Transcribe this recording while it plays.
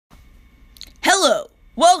Hello,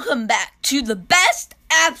 welcome back to the best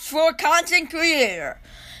apps for content creator.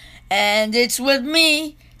 And it's with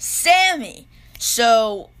me, Sammy.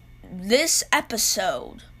 So, this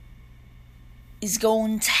episode is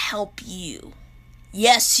going to help you.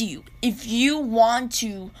 Yes, you. If you want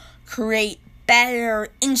to create better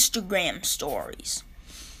Instagram stories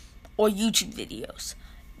or YouTube videos,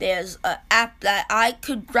 there's an app that I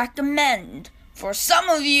could recommend for some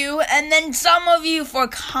of you, and then some of you for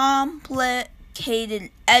complicated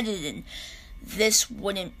editing. This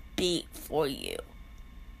wouldn't be for you.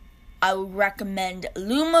 I would recommend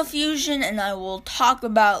LumaFusion, and I will talk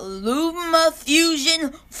about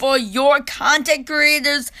LumaFusion for your content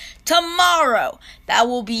creators tomorrow. That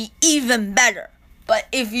will be even better. But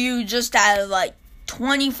if you just have like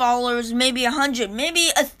 20 followers, maybe 100, maybe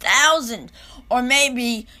 1,000, or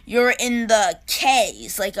maybe you're in the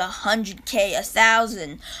K's, like 100K,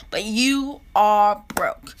 1,000, but you are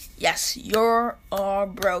broke. Yes, you are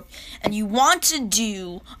broke. And you want to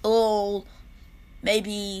do a little,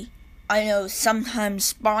 maybe, I know, sometimes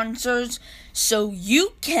sponsors, so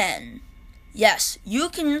you can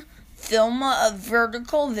film a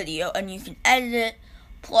vertical video and you can edit it.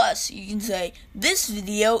 Plus, you can say, this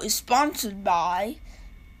video is sponsored by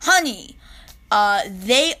Honey.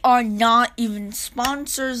 They are not even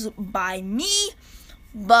sponsors by me,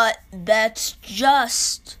 but that's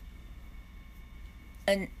just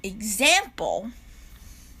an example.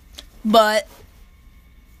 But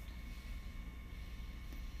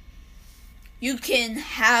you can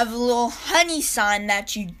have a little honey sign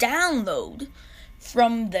that you download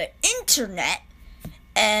from the internet,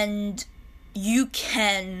 and you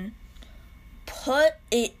can put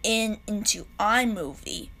it into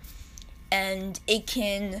iMovie. And it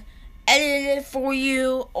can edit it for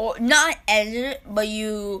you, or not edit it, but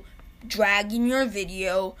you drag in your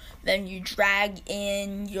video, then you drag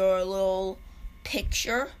in your little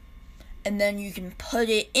picture, and then you can put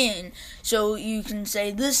it in. So you can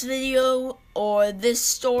say this video or this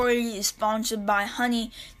story is sponsored by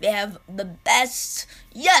Honey. They have the best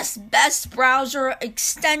browser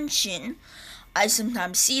extension. I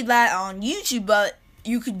sometimes see that on YouTube, but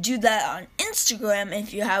you could do that on Instagram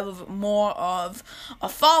if you have more of a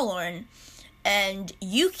following. And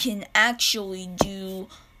you can actually do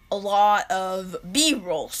a lot of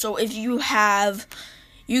B-roll. So if you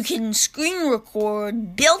can screen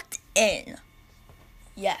record built in.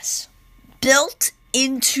 Yes, built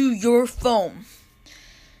into your phone.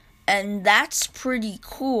 And that's pretty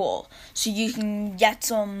cool. So you can get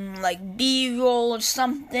some like B-roll or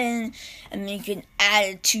something, and then you can add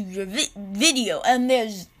it to your video. And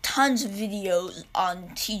there's tons of videos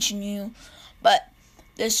on teaching you, but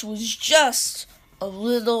this was just a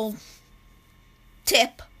little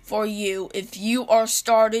tip for you. If you are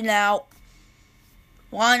starting out,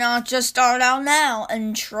 why not just start out now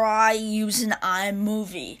and try using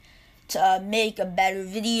iMovie to make a better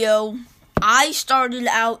video? I started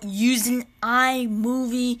out using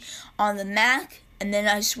iMovie on the Mac, and then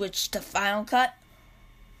I switched to Final Cut,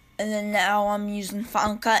 and then now I'm using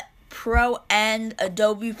Final Cut Pro and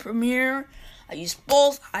Adobe Premiere. I use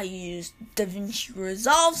both. I use DaVinci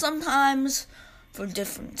Resolve sometimes for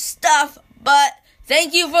different stuff, but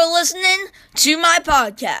thank you for listening to my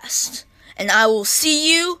podcast, and I will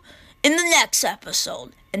see you in the next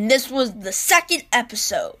episode. And this was the second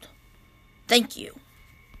episode. Thank you.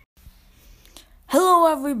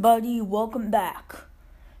 Hello everybody, welcome back.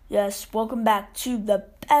 Yes, welcome back to the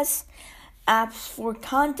best apps for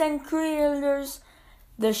content creators,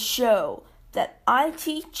 the show that I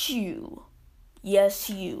teach you, yes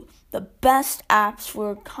you, the best apps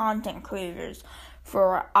for content creators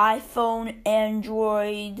for iPhone,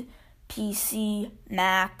 Android, PC,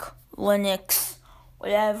 Mac, Linux,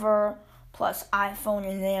 whatever, plus iPhone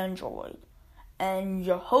and Android. And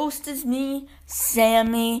your host is me,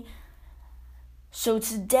 Sammy. So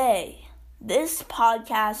today, this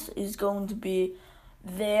podcast is going to be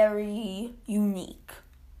very unique.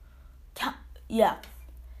 Yeah.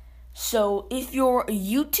 So if you're a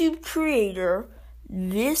YouTube creator,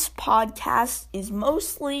 this podcast is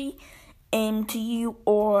mostly aimed to you,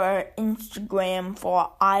 or Instagram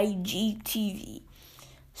for IGTV.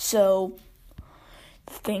 So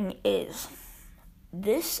the thing is,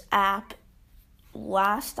 this app,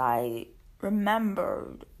 last I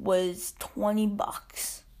remembered, was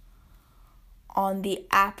 $20 on the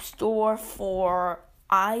App Store for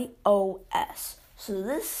iOS. So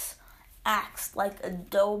this acts like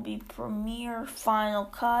Adobe Premiere, Final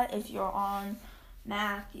Cut. If you're on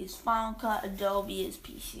Mac, is Final Cut. Adobe is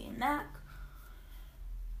PC and Mac.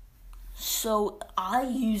 So I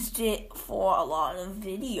used it for a lot of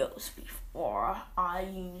videos before. I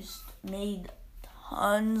made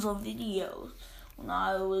tons of videos when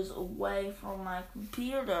I was away from my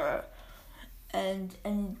computer, and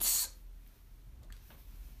it's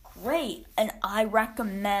great, and I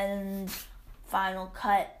recommend Final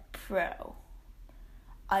Cut Pro.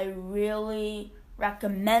 I really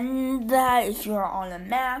recommend that if you're on a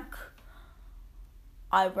Mac.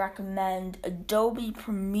 I recommend Adobe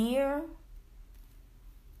Premiere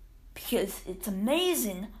because it's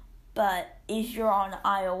amazing, but if you're on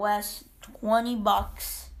iOS,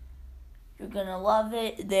 $20, you're gonna love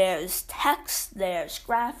it. There's text, there's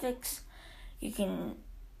graphics, you can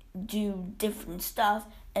do different stuff,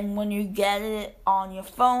 and when you get it on your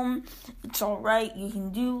phone, it's alright, you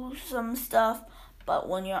can do some stuff, but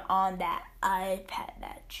when you're on that iPad,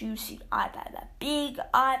 that juicy iPad, that big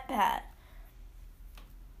iPad,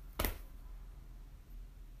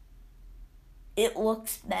 it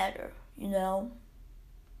looks better, you know?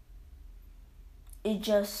 It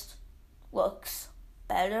just looks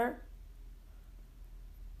better.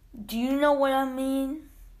 Do you know what I mean?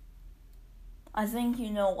 I think you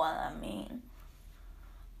know what I mean.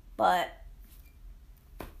 But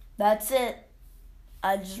that's it.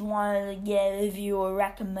 I just wanted to give you a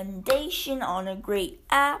recommendation on a great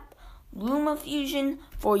app, LumaFusion,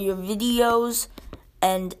 for your videos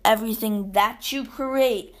and everything that you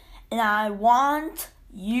create. And I want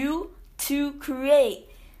you to create.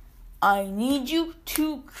 I need you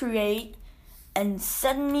to create and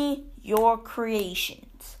send me your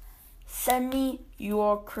creations. Send me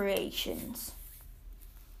your creations.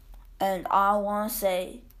 And I want to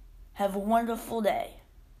say, have a wonderful day.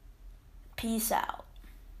 Peace out.